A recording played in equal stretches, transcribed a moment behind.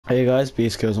Hey guys,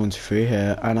 BeastKills123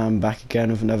 here, and I'm back again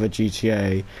with another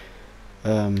GTA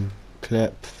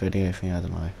clip, video thing, I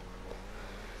don't know.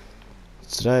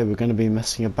 Today we're going to be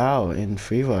messing about in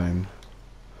free roam.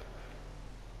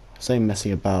 I say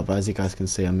messing about, but as you guys can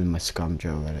see, I'm in my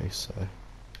scrumger already, so.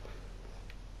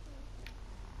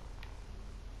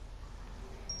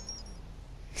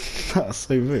 That's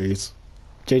so rude.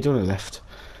 Jay, do you want to left?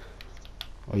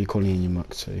 Or are you calling in your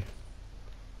muck too?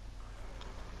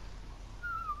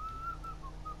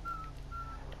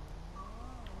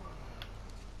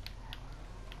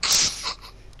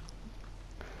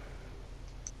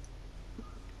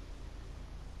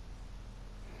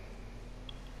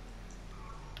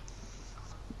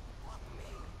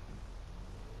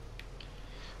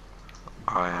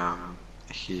 I am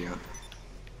here.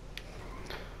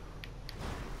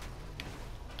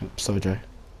 Oops, sorry, Jay.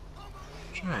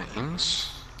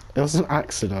 James, It was an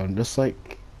accident, just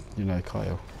like, you know,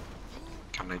 Kyle.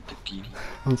 can I get you?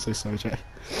 I'm so sorry, Jay.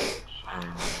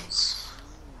 James.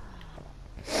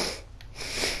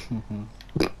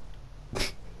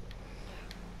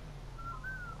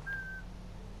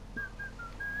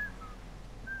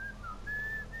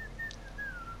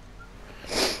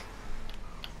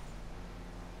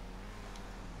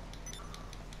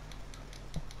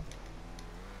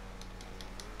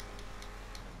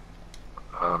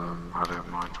 I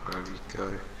don't mind where we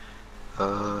go.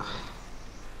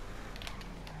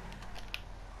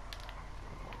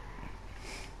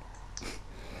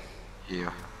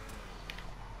 Yeah.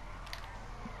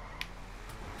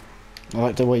 I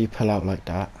like the way you pull out like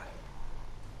that.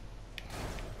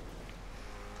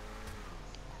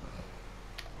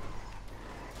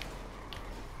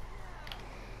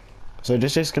 So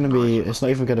this is going to be, it's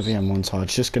not even going to be a montage,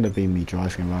 it's just going to be me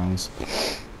driving around.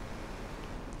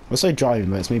 I say driving,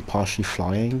 but it's me partially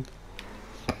flying.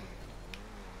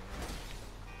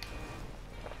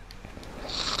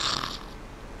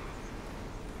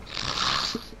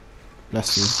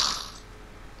 Bless you.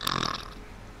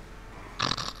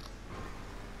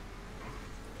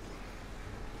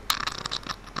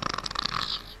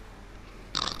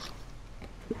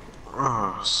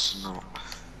 Oh, snot.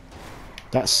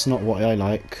 That's not what I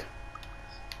like.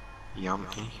 Yummy.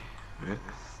 Yeah.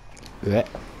 Blech.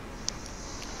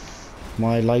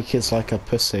 My like is like a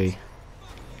pussy.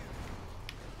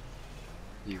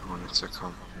 You wanted to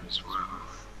come here as well.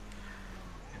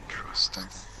 Interesting.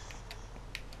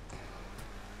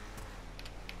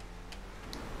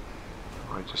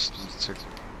 I just need to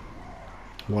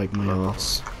Wipe my go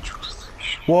ass. petrol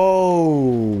station.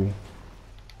 Whoa!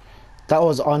 That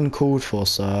was uncalled for,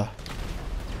 sir.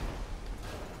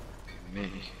 Me.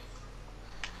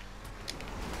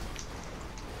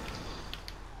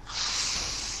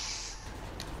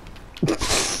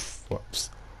 Whoops.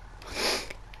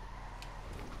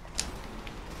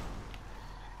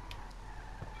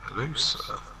 Hello,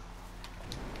 sir.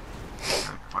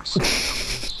 Bicycle.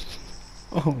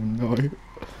 Oh no.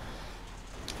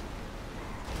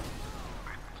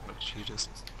 But you just.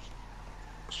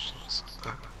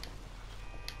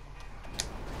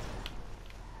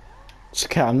 It's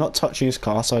okay, I'm not touching his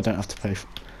car, so I don't have to pay for.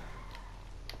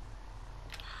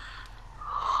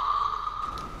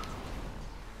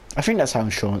 I think that's how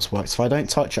insurance works. If I don't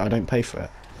touch it, I don't pay for it.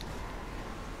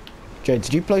 Jay,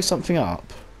 did you blow something up?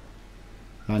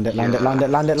 Land it, land it, land it,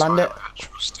 land it, land it.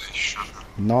 Petrol station.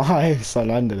 Nice, I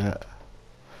landed it.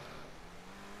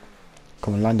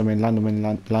 Come on, land on him, land on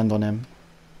him, land on him.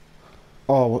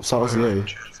 Oh, whoops, that was you.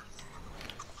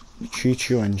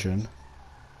 Choo-choo engine.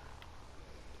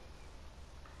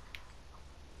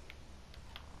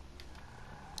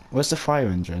 Where's the fire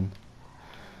engine?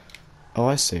 Oh,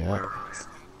 I see it. Where are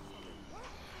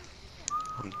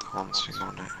we? I'm dancing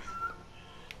on it.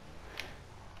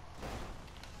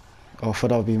 Oh, I thought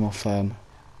that would be more fun.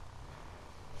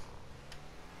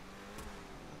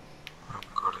 Oh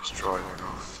god, it's driving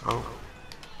off. Oh.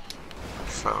 I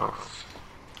fell off.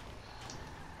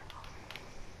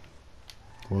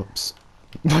 Whoops.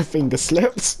 My finger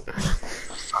slipped.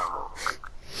 Fell.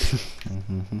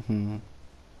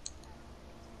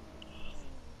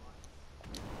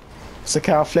 It's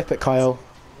okay, I'll flip it, Kyle.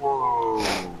 Whoa.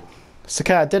 It's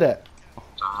okay, I did it.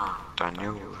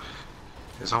 Daniel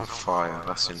is on fire.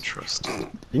 That's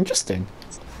interesting. Interesting.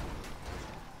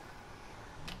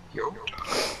 Yo.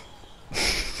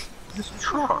 This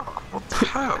truck. What the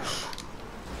hell?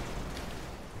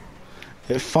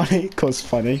 It's funny, cause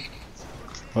funny.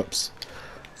 Whoops.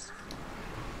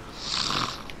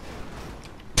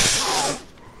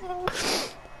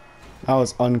 That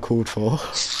was uncalled for.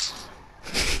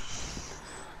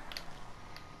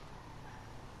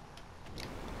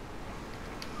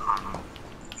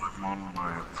 I'm on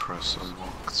my press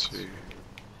unlock to.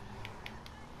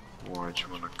 Why do you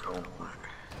want to go away?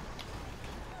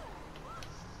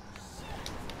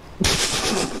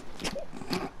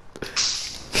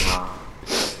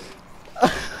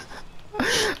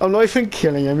 I'm not even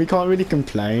killing him, he can't really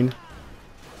complain.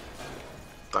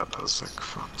 That does look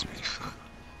fun to be fair.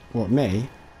 What, me?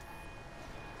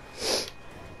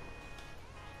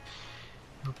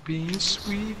 It'll be a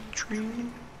sweet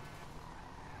dream.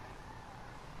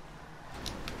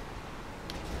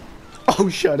 Oh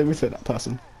shit, I didn't hit that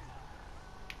person.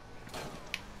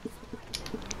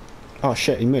 Oh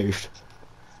shit, he moved.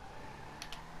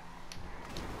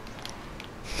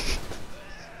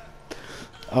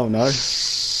 Oh no.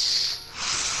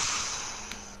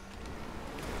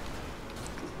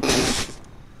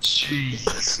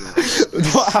 Jesus.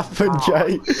 What happened,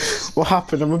 Jay? What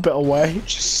happened? I'm a bit away.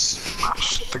 Just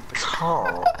smashed the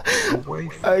car away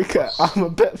from Okay, us. I'm a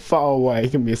bit far away.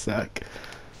 Give me a sec.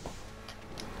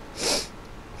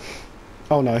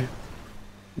 Oh no.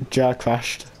 Jay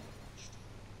crashed.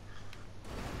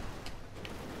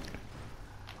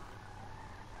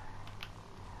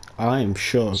 I am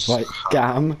sure. Like,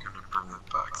 Gam. You're gonna bring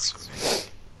it back to me.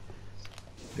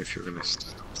 If you're gonna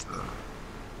stand up there.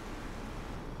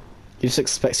 He just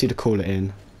expects you to call it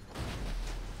in.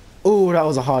 Oh, that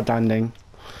was a hard landing.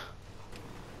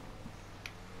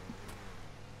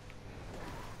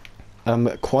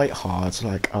 Quite hard.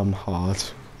 Like, hard.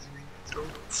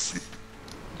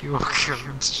 You're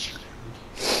coming to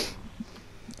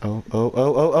Oh, oh, oh,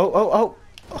 oh, oh, oh,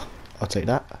 oh. I'll take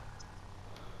that.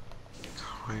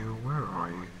 Kyle, where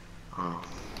are you? Oh.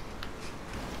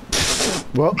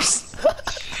 Whoops.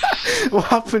 What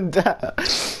happened there?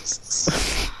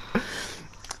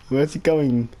 Where's he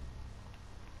going?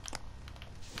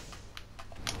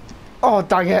 Oh,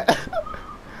 dang it.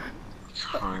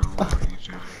 Kyle, what are you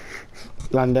doing?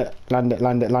 Land it, land it,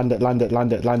 land it, land it, land it,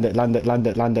 land it, land it, land it, land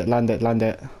it, land it, land it, land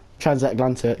it.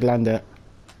 Transatlantic, land it.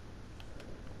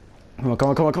 Come on, come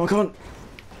on, come on, come on, come on.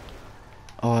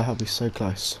 Oh, I'll be so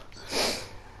close.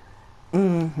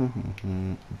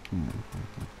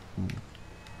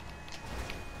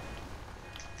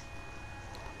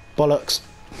 Bollocks.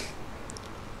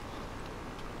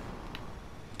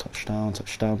 Touchdown,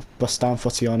 touchdown. Bust down,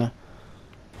 Fotiana.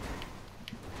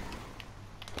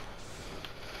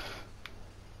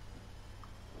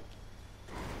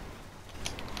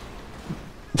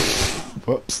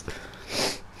 Whoops.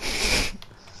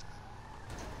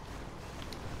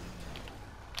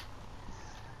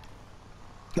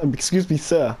 Excuse me,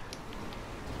 sir.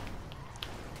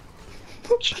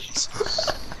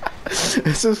 Jesus.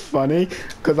 This is funny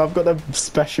because I've got a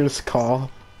specialist car.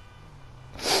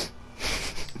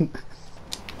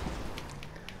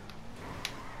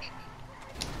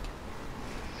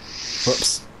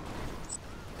 Whoops.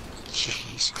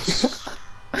 Jesus.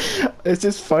 It's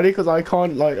just funny because I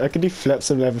can't, like, I can do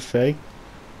flips and everything.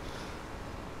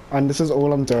 And this is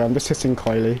all I'm doing, I'm just hitting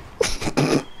Kylie.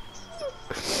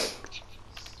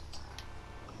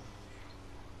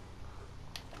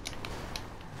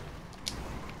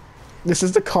 This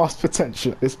is the cast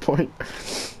potential at this point.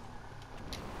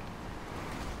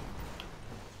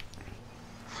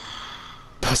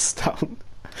 Bust down.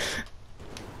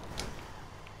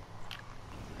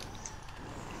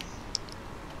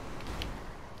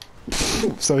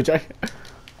 Sorry, Jay.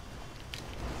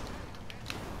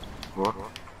 What?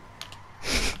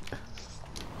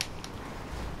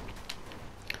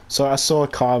 So I saw a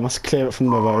car, I must clear it from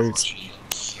the road. Cutie.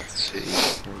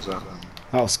 What was that?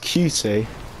 That was cutie.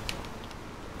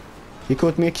 You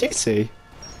called me a cutie?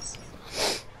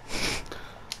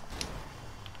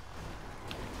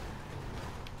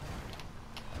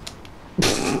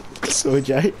 Sorry,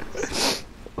 Jay.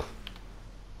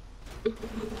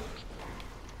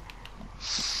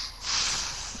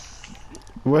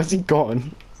 Where's he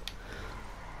gone?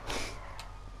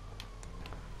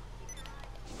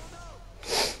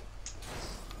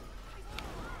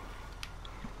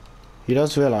 He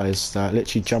does realise that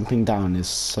literally jumping down is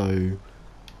so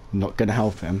not gonna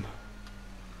help him.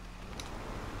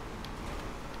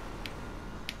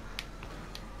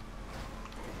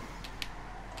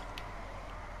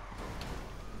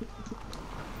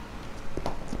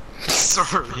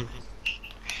 Sorry.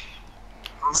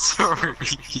 I'm sorry.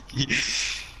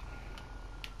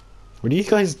 What are you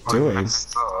guys I doing?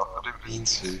 messed up. I didn't mean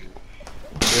to.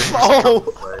 Oh!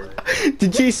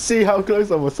 Did you see how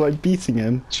close I was, like, beating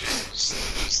him?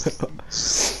 Stop,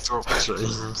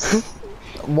 James.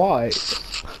 Why?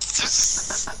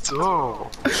 Just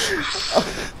stop.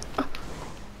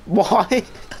 Why?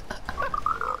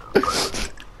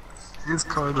 It's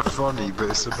kind of funny, but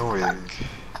it's annoying.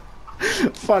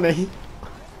 Funny.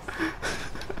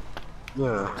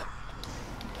 Yeah.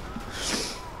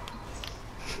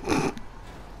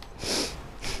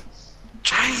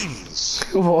 James!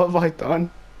 What have I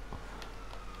done?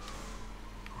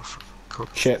 God.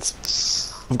 Shit.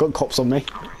 I've got cops on me.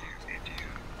 Oh, you idiot.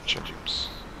 James.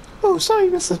 Oh, sorry,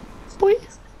 Mr. Boy.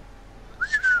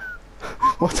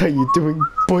 What are you doing,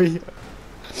 boy?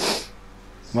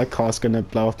 My car's gonna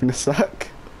blow up in a sec.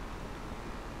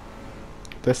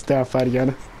 Let's down,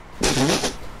 Fadiana.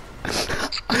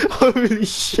 Holy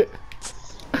shit.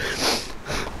 I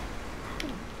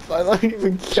don't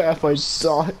even care if I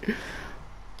die.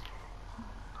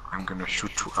 I'm gonna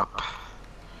shoot you up.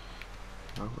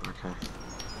 Oh, okay.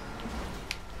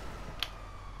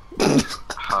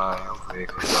 Hi,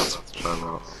 vehicle about to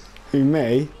blow up. Who,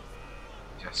 me?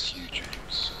 Yes, you,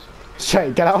 James.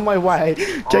 Jay, get out of my way.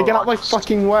 Jay, get out of my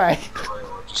fucking way.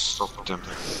 I just stopped him.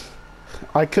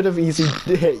 I could have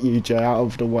easily hit you, Jay, out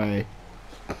of the way.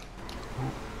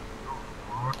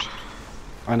 What?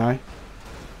 I know.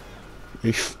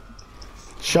 Oof.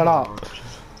 Shut up.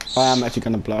 I am actually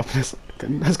gonna blow up this.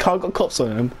 This car got cops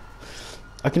on him.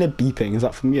 I can hear beeping. Is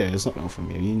that from you? It's not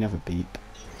from you. You never beep.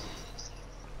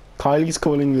 Kylie's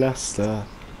calling Lester.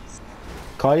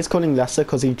 Kylie's calling Lester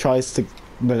because he tries to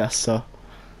molest her.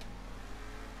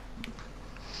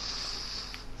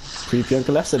 Creepy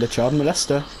Uncle Lester, the child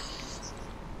molester.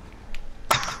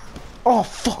 Oh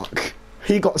fuck!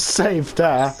 He got saved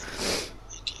there.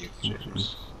 Idiot,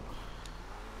 James.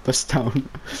 Bust down.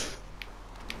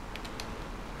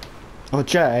 Oh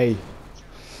Jay.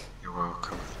 You're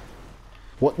welcome.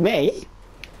 What, me?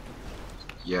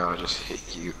 Yeah, I just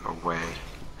hit you away.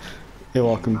 You're You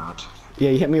welcome. mad.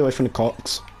 Yeah, you hit me away from the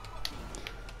cops.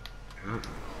 Yeah.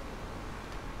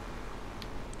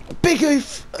 Big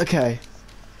oof! Okay.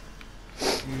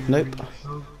 Nope.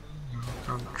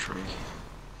 Country.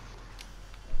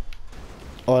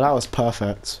 Oh, that was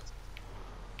perfect.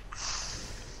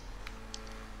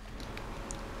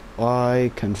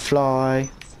 I can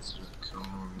fly. Look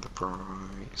on the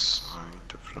bright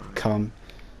side of life. Come.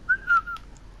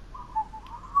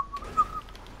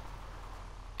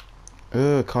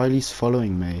 Ugh, Kylie's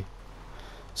following me.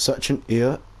 Such an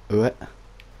ear.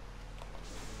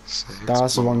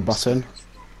 That's the wrong button.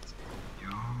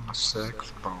 You're a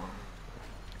sex bomb.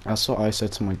 That's what I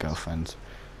said to my girlfriend.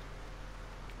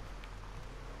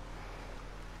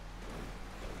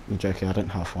 I'm joking, I don't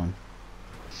have one.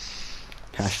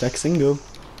 Hashtag single.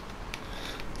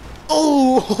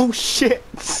 Oh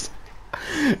shit!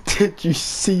 Did you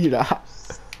see that?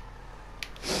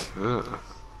 Ugh.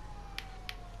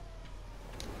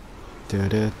 Da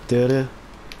da da da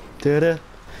da da.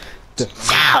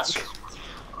 Fuck!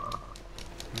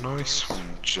 Nice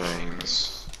one,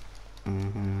 James.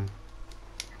 Mm-hmm.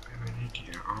 You're an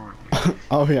idiot, aren't you?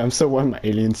 Oh yeah, I'm still wearing my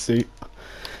alien suit.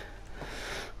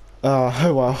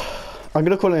 Oh well. I'm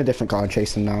gonna call in a different car and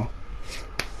chase them now.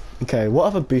 Okay, what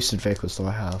other boosted vehicles do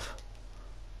I have?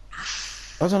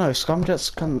 I don't know, Scumjet's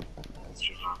can...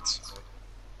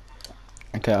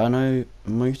 Okay, I know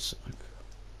most...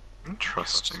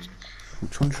 Interesting.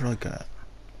 Which one should I get?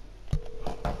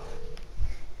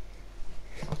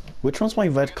 Which one's my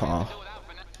red car?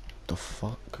 The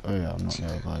fuck? Oh yeah, I'm not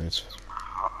near those.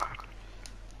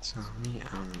 Tell me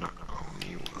I'm not the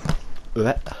only one.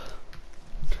 Blech.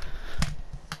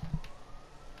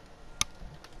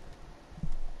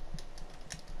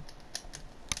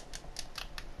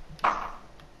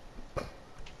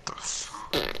 The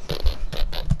fuck?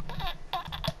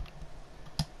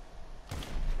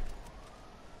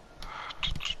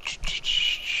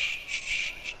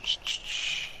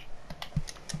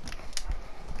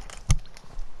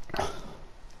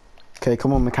 Okay,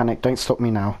 come on mechanic, don't stop me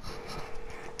now.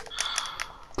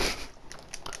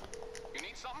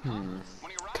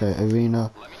 Okay,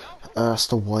 arena. That's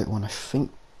the white one. I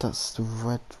think that's the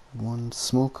red one.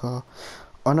 Small car.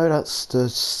 Oh no, that's the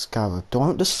Scarab. Do I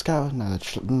want the Scarab?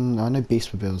 No, I know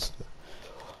Beast Mobiles.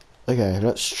 Okay,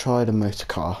 let's try the motor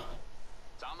car.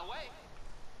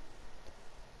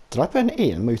 Did I put an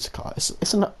E in motor car?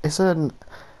 It's an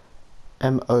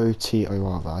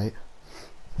M-O-T-O-R, right?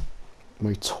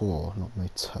 Motor, not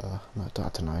motor. No, I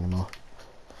don't know anymore.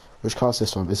 Which car is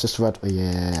this one? Is this red? Oh,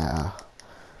 yeah.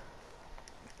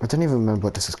 I don't even remember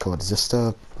what this is called. Is this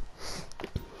the...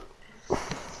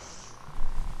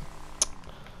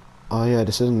 Oh yeah,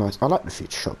 this is nice. I like the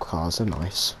Future Shock cars, they're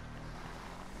nice.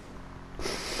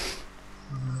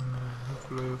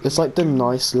 It's like the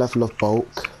nice level of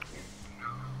bulk.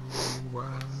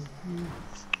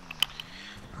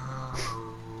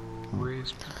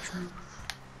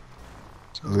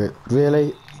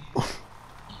 Really?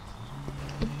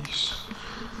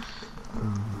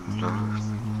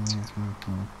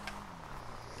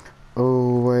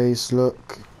 Always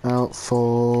look out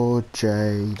for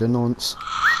Jay, the nonce.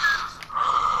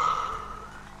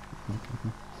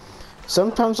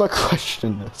 Sometimes I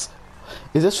question this.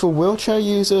 Is this for wheelchair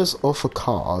users or for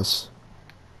cars?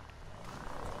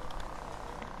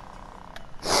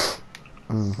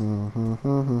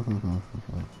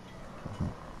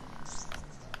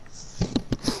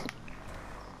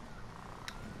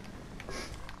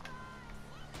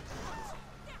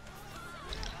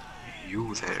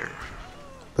 You there.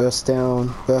 Burst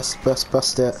down,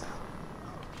 burst it.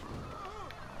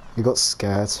 You got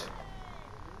scared.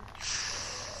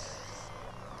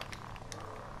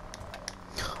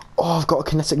 Oh, I've got a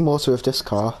kinetic mortar with this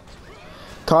car.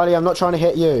 Kylie, I'm not trying to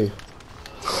hit you.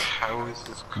 How is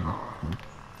this car?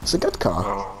 It's a good car.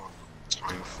 Oh, it's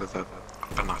going for the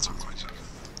anatomizer.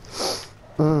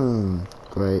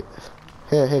 Great.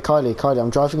 Here, Kylie, I'm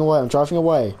driving away, I'm driving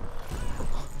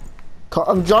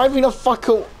the fuck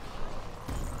out.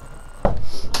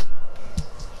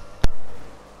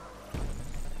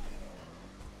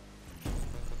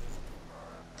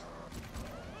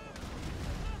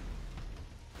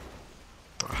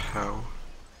 The hell?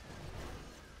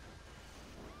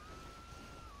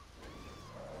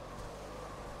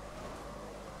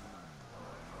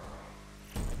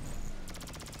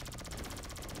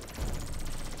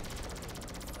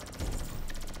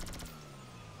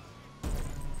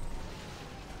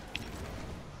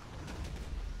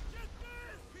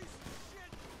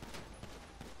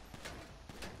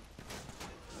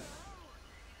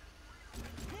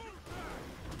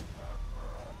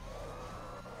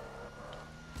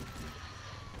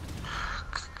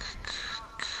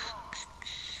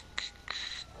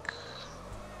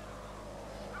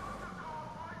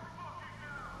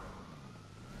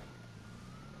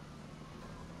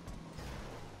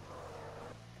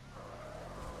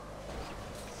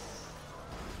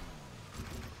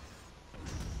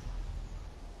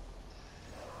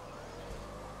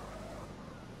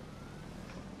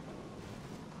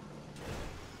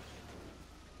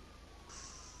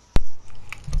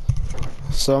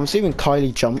 So I'm assuming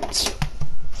Kylie jumped.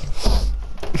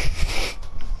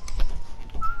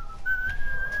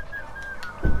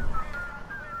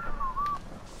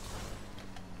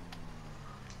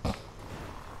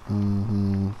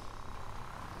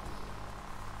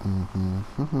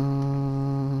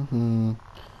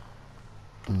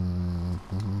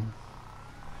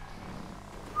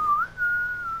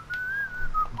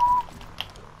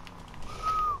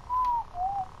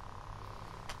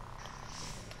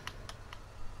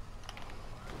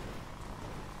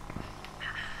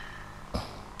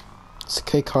 It's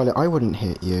okay, Kylie, I wouldn't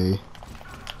hit you.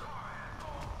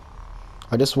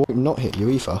 I just won't not hit you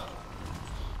either.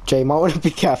 Jay, might want to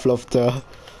be careful of the...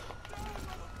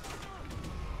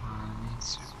 I need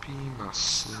to be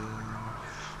myself.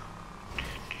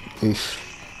 Oof.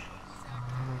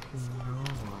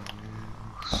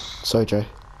 Sorry, Jay.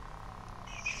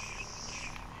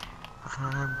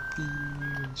 I'm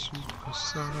being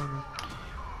supersonic.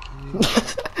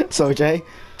 Sorry, Jay.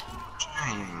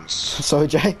 James. Sorry,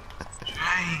 Jay.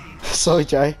 James. Sorry,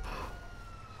 Jay.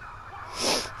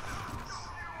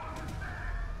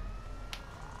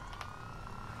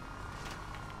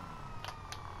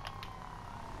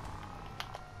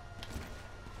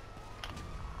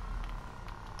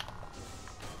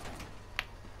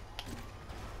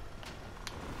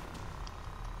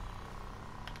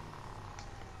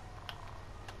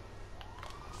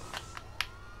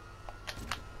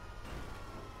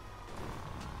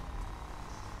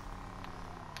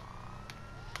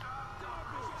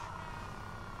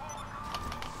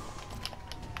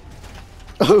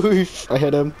 Oof, I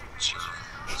hit him.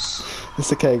 James.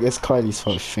 It's okay, it's Kylie's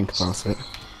fault if you think about it.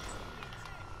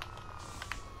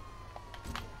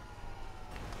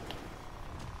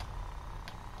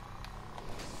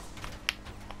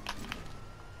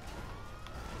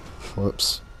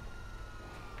 Whoops.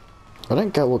 I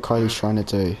don't get what Kylie's trying to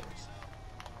do.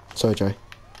 Sorry, Jay.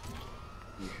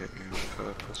 You hit me on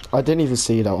purpose. I didn't even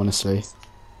see that, honestly.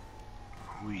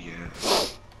 Oh yeah.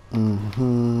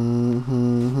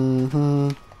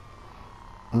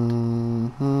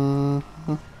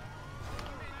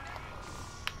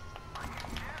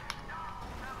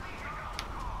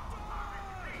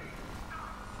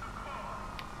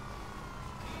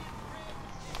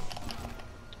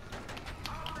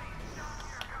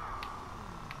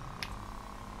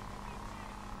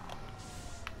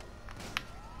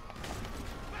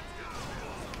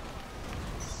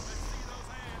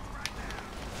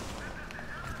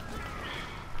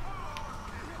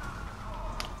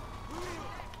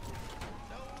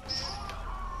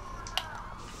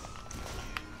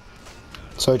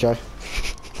 Sorry, Jay.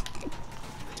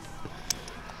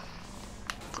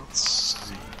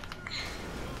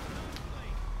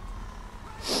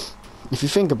 If you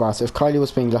think about it, if Kylie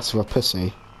was being less of a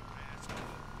pussy,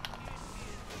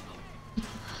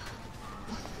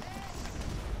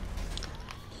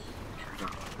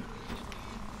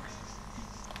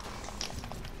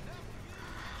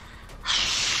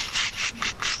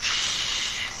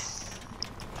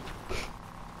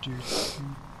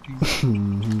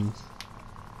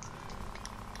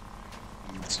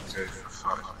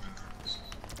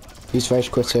 he's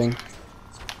rage quitting.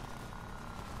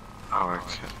 Oh,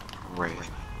 okay. Great.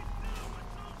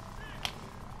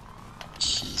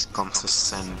 He's gone to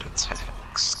send a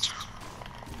text.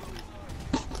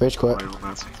 Rage quit. Why will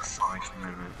that take 5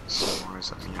 minutes? Why is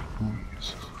that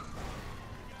news?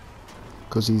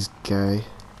 Because he's gay.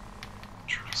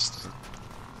 Interesting.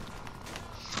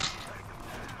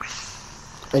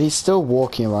 And he's still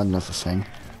walking around and everything.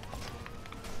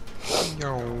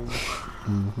 Yo.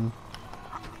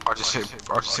 I just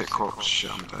hit corpse. Shit,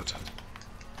 I'm dead.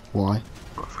 Why?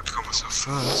 But if I kill myself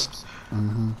first.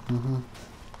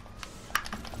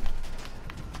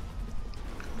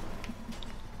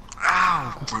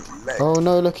 Ow! My leg. Oh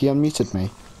no, look, he unmuted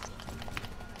me.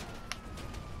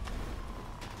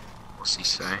 What's he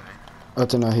saying? I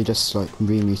don't know, he just like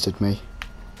remuted me.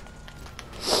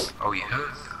 Oh, you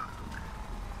heard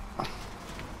that?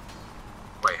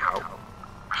 Wait, how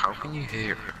can you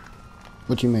hear it?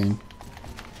 What do you mean?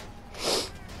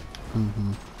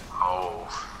 Oh.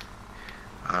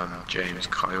 James,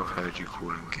 Kyle heard you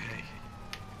call him gay.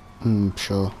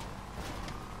 Sure.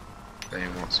 They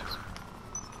want to.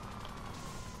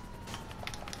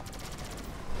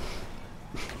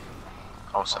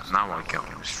 Also, now I get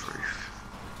on his roof.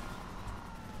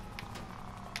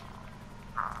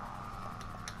 I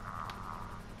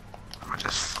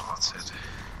just farted.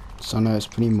 So I know it's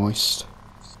pretty moist.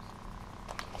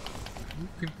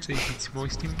 You can take it's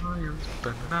moist in miles,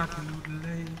 but not Little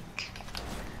Lake.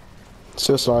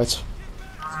 Suicides.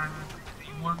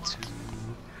 You want to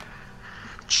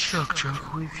chug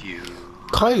with you.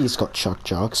 Kylie's got chug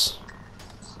jugs.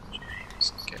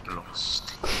 James, get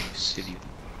lost, you silly.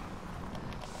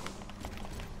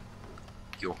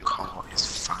 Your car is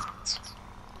fat.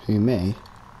 Who, me?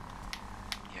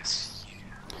 Yes, you.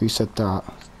 Who said that?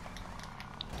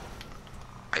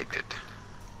 I did.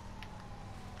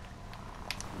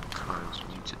 Kyle's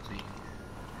muted me.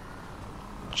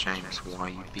 James, why are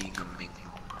you being a mingle?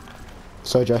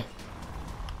 Sojo.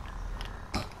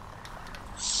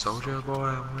 Soldier boy,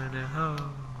 when it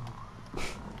home.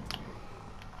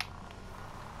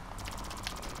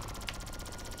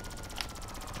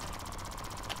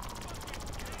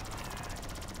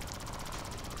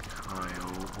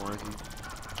 Kyle, why did you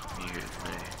mute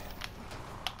me?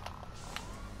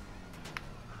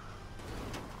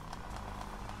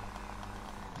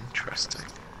 Interesting.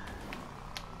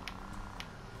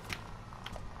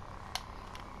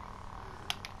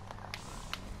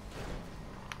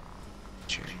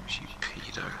 James, you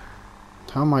pedo.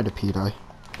 How am I the pedo?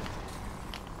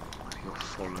 You're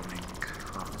following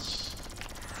us.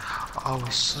 Oh,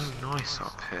 it's so nice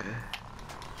up here.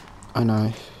 I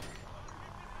know.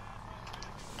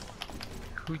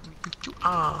 Who you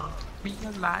are? We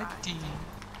are lighting.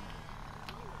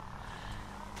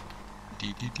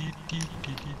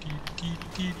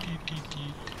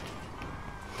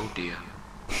 Oh dear.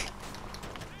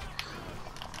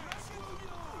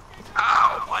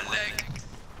 Ow, my leg.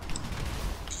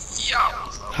 Yo.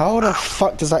 How the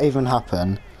fuck does that even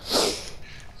happen?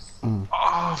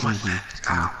 Oh, my leg.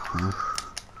 Ow.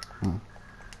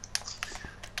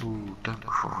 Ooh, don't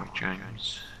cry,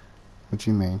 James. What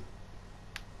do you mean?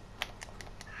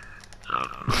 I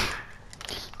don't know.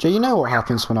 Do you know what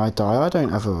happens when I die? I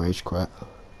don't ever rage quit.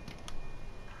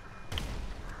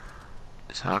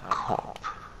 Is that a cop?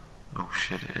 Oh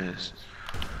shit, it is.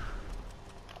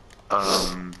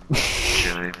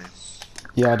 James.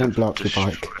 Yeah, I didn't blow up your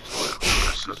bike.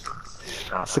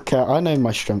 It's okay, I know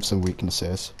my strengths and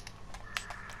weaknesses.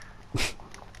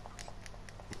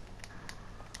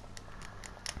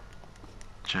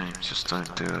 James, just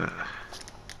don't do it.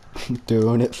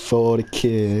 Doing it for the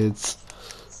kids.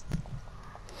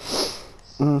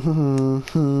 Nah,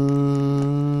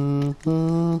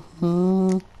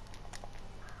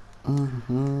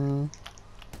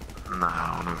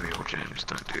 on a real James,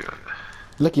 don't do it.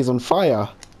 Look, he's on fire.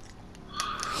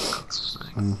 God's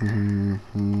sake.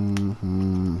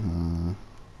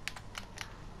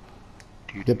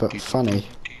 Yeah, but funny.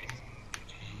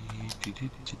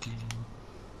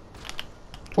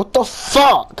 What the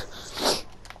fuck?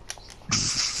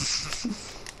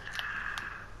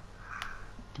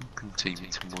 Continue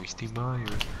to moisty mire,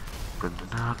 but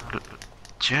not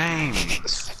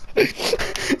James.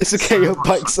 It's okay, your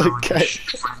bike's okay.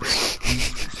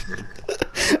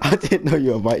 I didn't know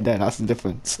you were right there, that's the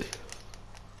difference.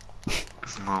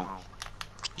 Well,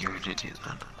 you're an idiot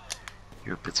then.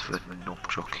 You're a bit of a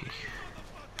knob jockey.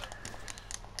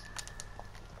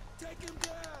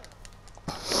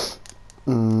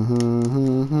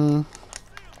 Mm-hmm.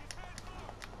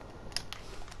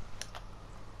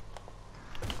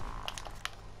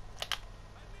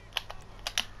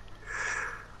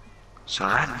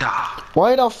 Surrender!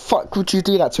 Why the fuck would you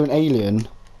do that to an alien?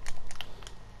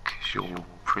 Cause you're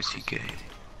pretty gay.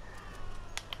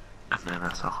 And then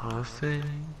that's a her face.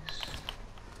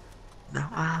 Now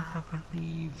I'm a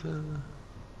believer.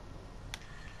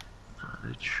 Not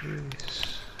a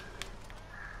trace.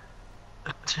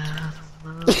 A time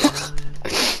of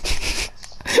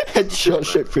Headshot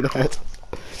shit through the head.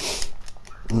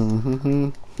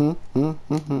 Mm-hmm.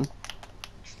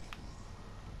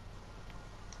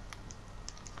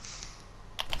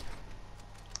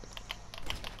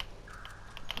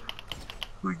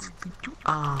 who do you think you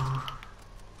are?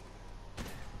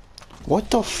 What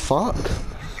the fuck?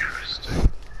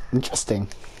 Interesting.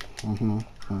 Interesting.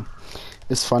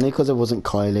 It's funny because it wasn't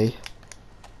Kylie.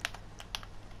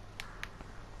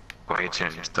 Wait,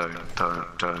 James, don't.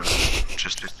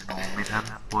 Just ignore me then,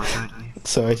 why don't you?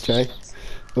 Sorry, Jay.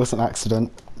 It was an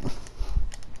accident.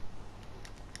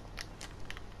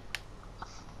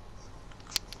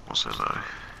 What's it though?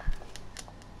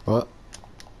 What?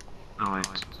 No, wait.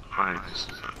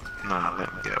 No,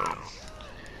 let me get on.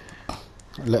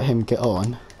 Let him get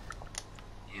on.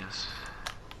 Yes.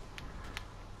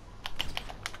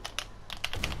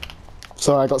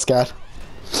 Sorry, I got scared.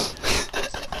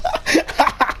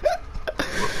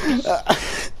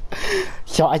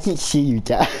 Yo, I didn't see you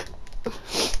there.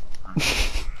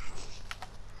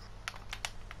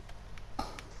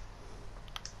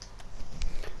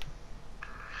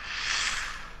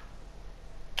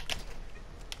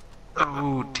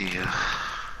 Oh dear.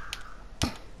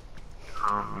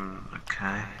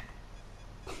 Okay.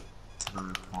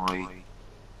 Why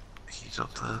he's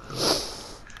up there?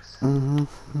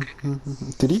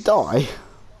 Did he die?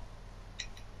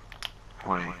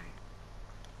 Wait.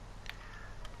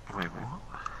 Wait, what?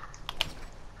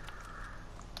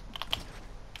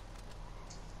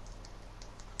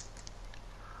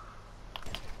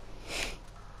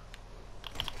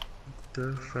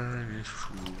 The finest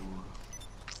fool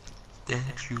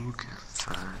that you can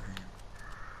find.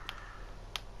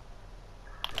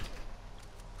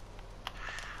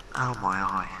 Oh, my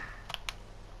eye.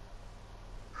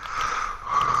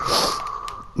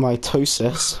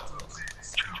 Mitosis.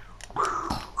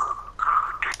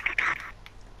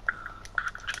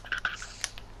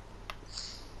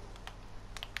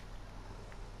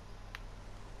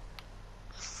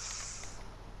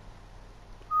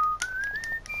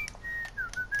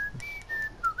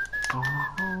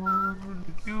 Born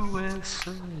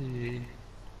USA.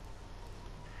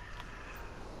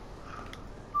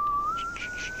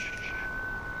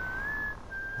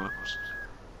 Whoops.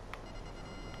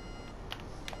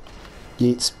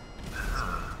 Yeats.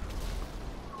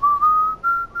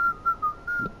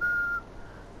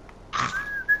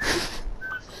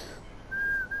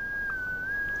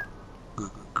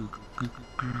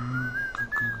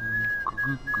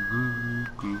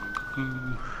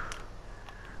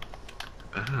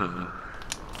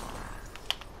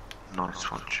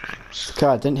 Nice one, James. Okay,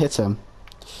 I didn't hit him.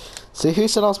 See, who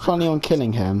said I was planning on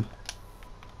killing him?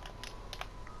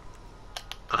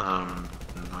 No one.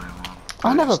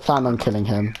 I never planned on killing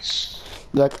him.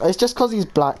 Look, it's just because he's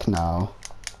black now.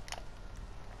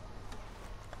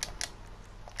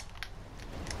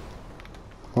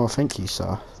 Well, thank you,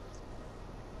 sir.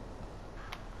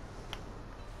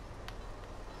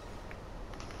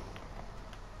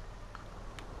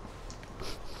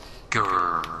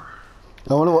 Grrr.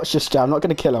 I want to watch this jam. I'm not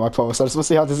going to kill him, I promise. I just want to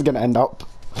see how this is going to end up.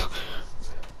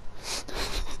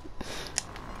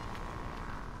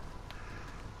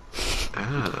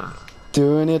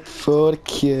 Doing it for the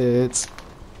kids.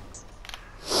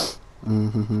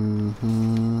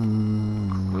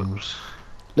 Whoops.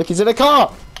 Look, he's in a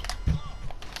car!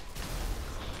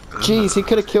 Jeez, he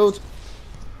could have killed...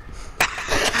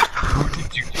 How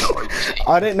did you die?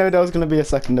 I didn't know there was going to be a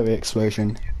secondary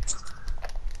explosion.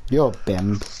 You're a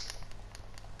bimb.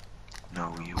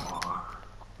 No, you are.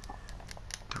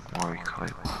 Don't worry, Kyle.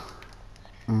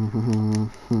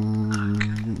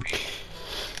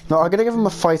 No, I'm going to give him a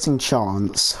fighting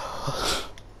chance.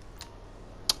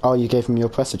 Oh, you gave him your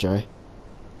presser, Joe.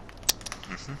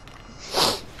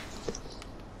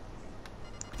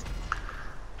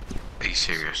 Are you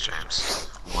serious, James?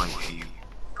 Why are you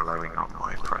blowing up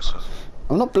my presser?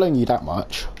 I'm not blowing you that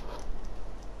much.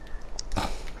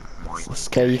 Why? It's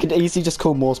okay, you could easily just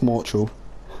call Morse Mortual.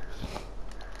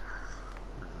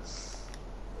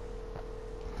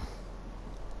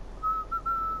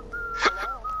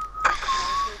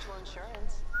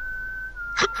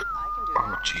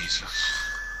 Jesus.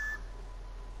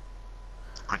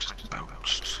 I just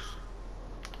bounced.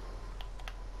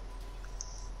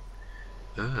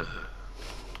 Ugh.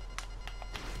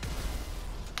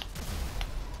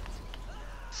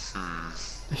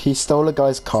 He stole a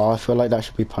guy's car. I feel like that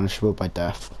should be punishable by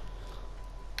death.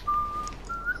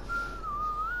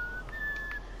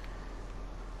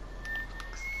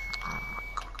 Oh my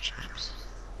god, James.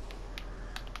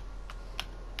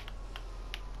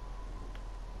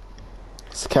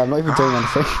 It's okay, I'm not even doing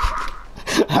anything.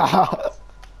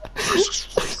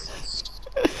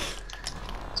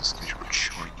 Just because you're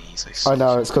Chinese, I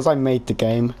know, it's because I made the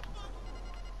game.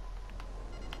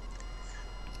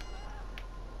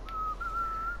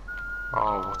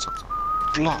 Oh, what's up?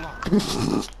 Block!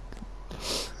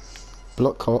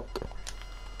 Block cock.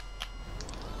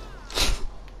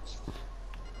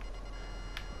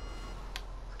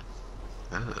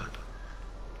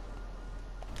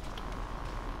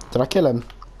 Did I kill him?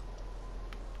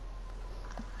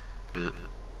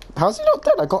 How's he not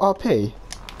dead? I got RP.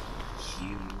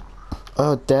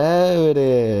 Oh, there it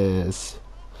is.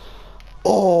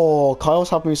 Oh, Kyle's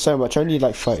helping me so much. I need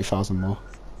like 30,000 more.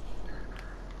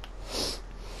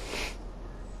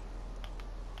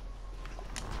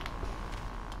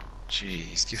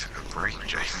 Jeez, give him a break,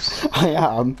 James. I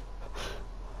am.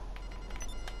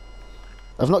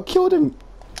 I've not killed him.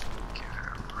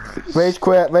 Rage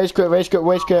quit, rage quit, rage quit,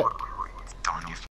 rage quit.